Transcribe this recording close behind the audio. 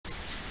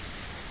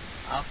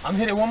I'm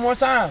hit it one more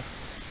time.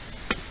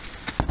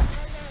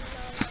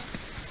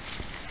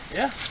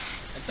 Yeah,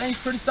 that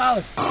thing's pretty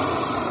solid.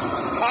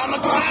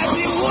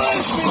 Kamikaze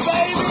woodsman,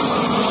 baby!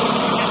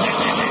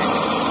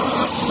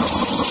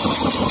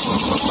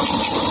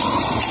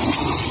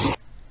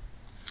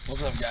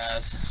 What's up,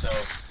 guys? So,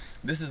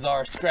 this is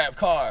our scrap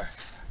car.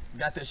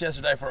 Got this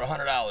yesterday for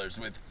 $100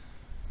 with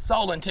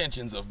sole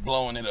intentions of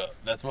blowing it up.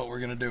 That's what we're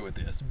gonna do with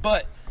this.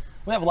 But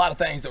we have a lot of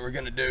things that we're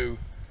gonna do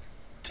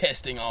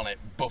testing on it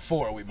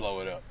before we blow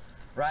it up.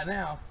 Right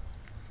now,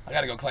 I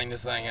gotta go clean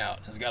this thing out.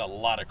 It's got a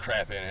lot of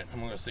crap in it.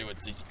 I'm gonna see what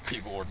these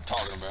people were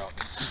talking about.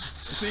 It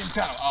seems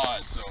kind of odd,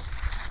 so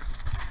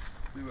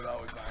see what I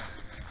always find.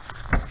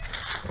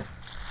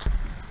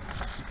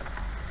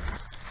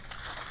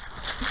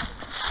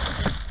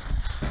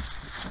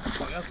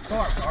 Oh, that's the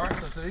car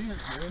parts. That's it.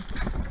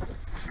 Good.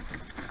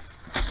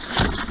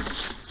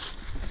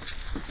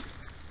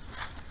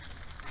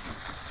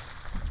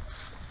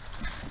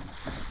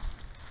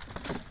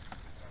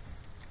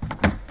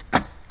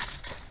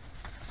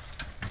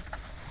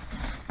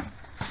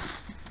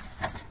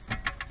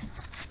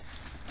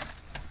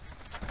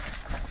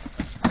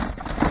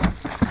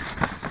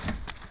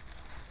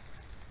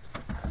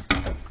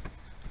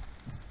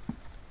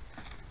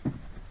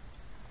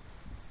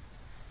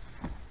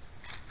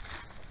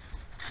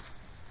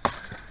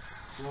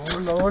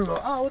 Lord.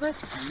 Oh, well,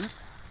 that's cute.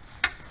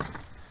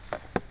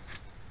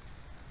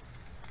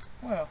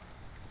 Well,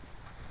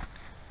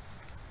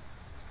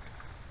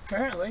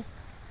 apparently,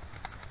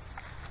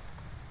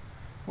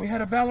 we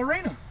had a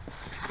ballerina.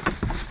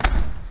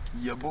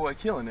 Your boy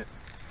killing it.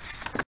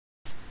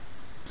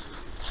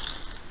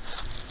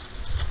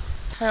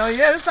 Hell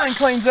yeah, this thing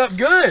cleans up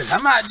good. I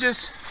might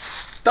just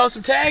throw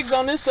some tags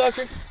on this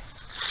sucker.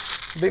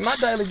 Be my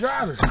daily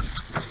driver.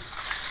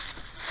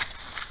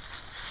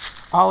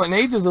 All it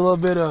needs is a little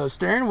bit of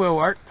steering wheel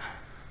work.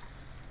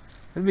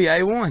 It'd be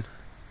A1.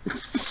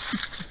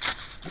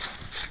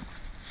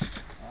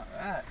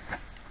 Alright.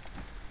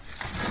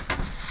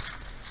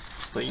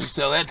 But you can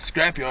sell that at the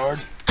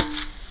scrapyard.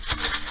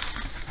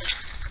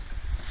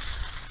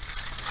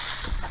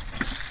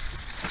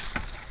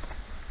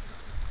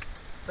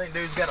 I think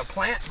dude's got a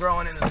plant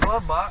growing in his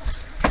glove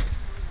box.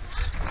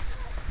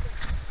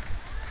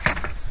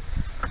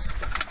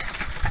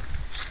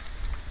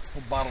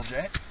 Little bottle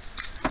jack.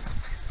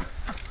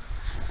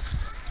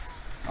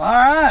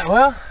 Alright,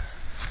 well,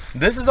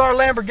 this is our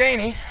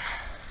Lamborghini.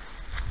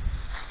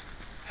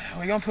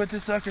 We're gonna put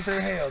this sucker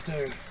through hell,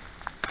 too.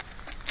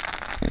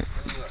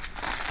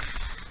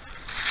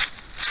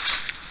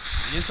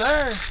 Yes,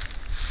 sir.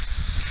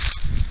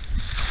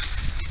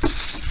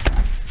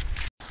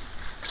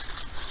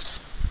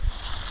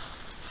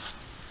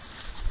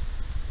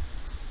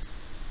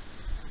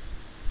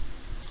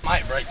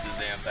 Might break this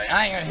damn thing.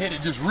 I ain't gonna hit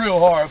it just real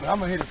hard, but I'm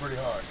gonna hit it pretty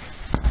hard.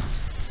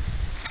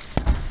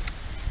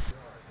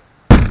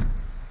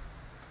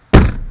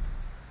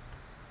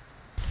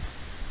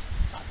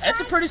 That's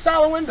a pretty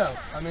solid window.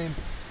 I mean,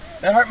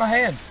 that hurt my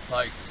hand.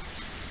 Like,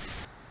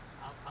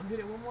 I'm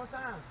hitting it one more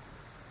time.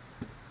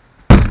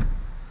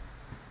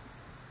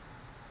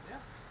 Yeah,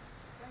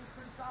 thing's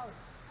pretty solid.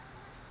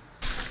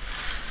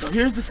 So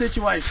here's the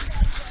situation.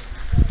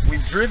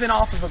 We've driven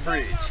off of a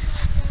bridge.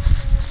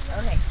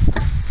 Okay.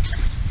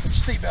 Put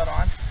your seatbelt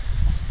on.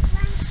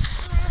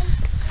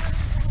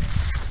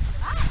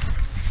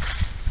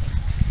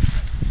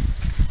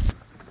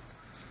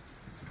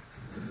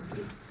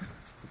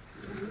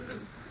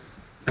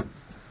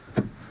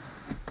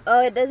 Oh,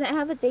 it doesn't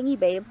have a thingy,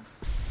 babe.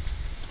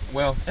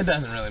 Well, it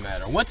doesn't really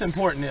matter. What's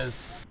important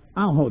is...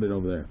 I'll hold it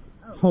over there.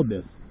 Oh. Hold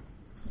this.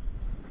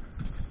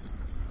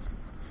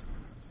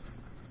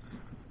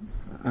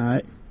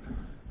 Alright.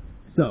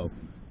 So,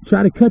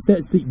 try to cut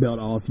that seatbelt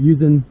off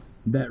using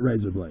that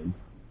razor blade.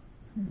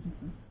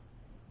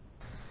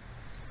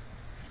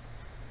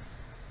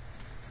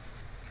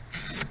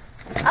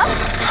 Oh!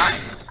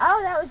 Nice.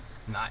 Oh, that was...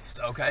 Nice,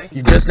 okay.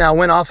 You just now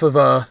went off of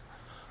a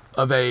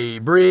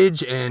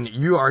bridge, and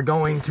you are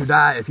going to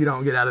die if you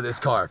don't get out of this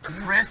car.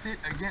 Press it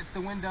against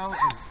the window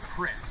and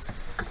press.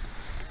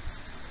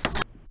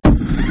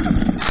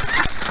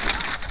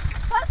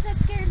 Fuck, that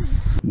scared me.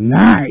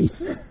 Nice!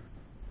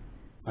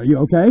 Are you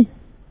okay?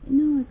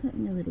 No, I cut a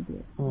little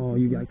bit. Oh,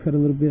 you got cut a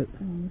little bit?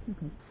 Oh, it's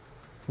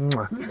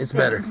okay. It's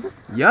better.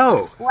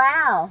 Yo!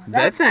 Wow,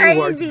 that that's thing crazy.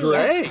 worked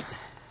great.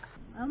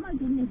 Oh my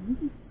goodness.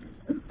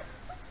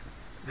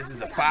 This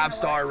is a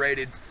 5-star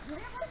rated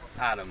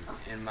item,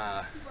 in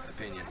my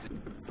opinion.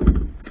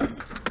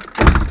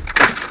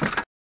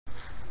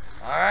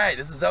 Alright,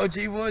 this is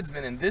OG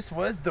Woodsman, and this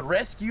was the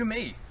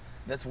ResQme.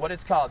 That's what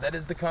it's called. That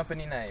is the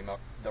company name,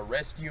 the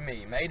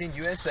ResQme, made in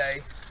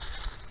USA.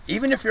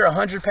 Even if you're a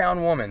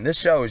 100-pound woman, this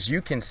shows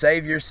you can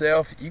save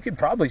yourself. You could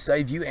probably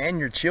save you and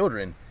your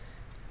children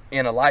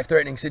in a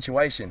life-threatening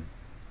situation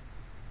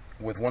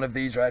with one of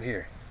these right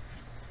here.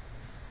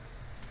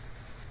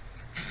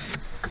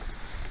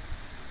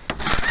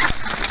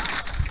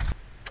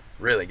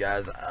 Really,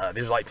 guys,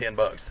 these are like 10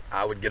 bucks.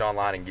 I would get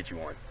online and get you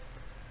one.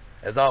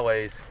 As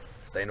always,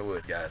 stay in the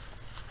woods, guys.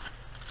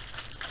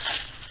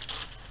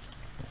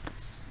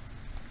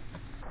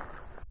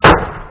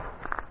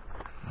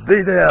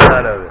 Beat the hell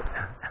out of it.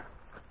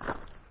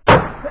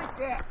 Take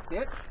that,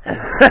 bitch.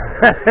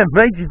 It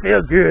makes you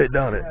feel good,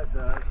 don't it? Yeah, it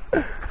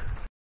does.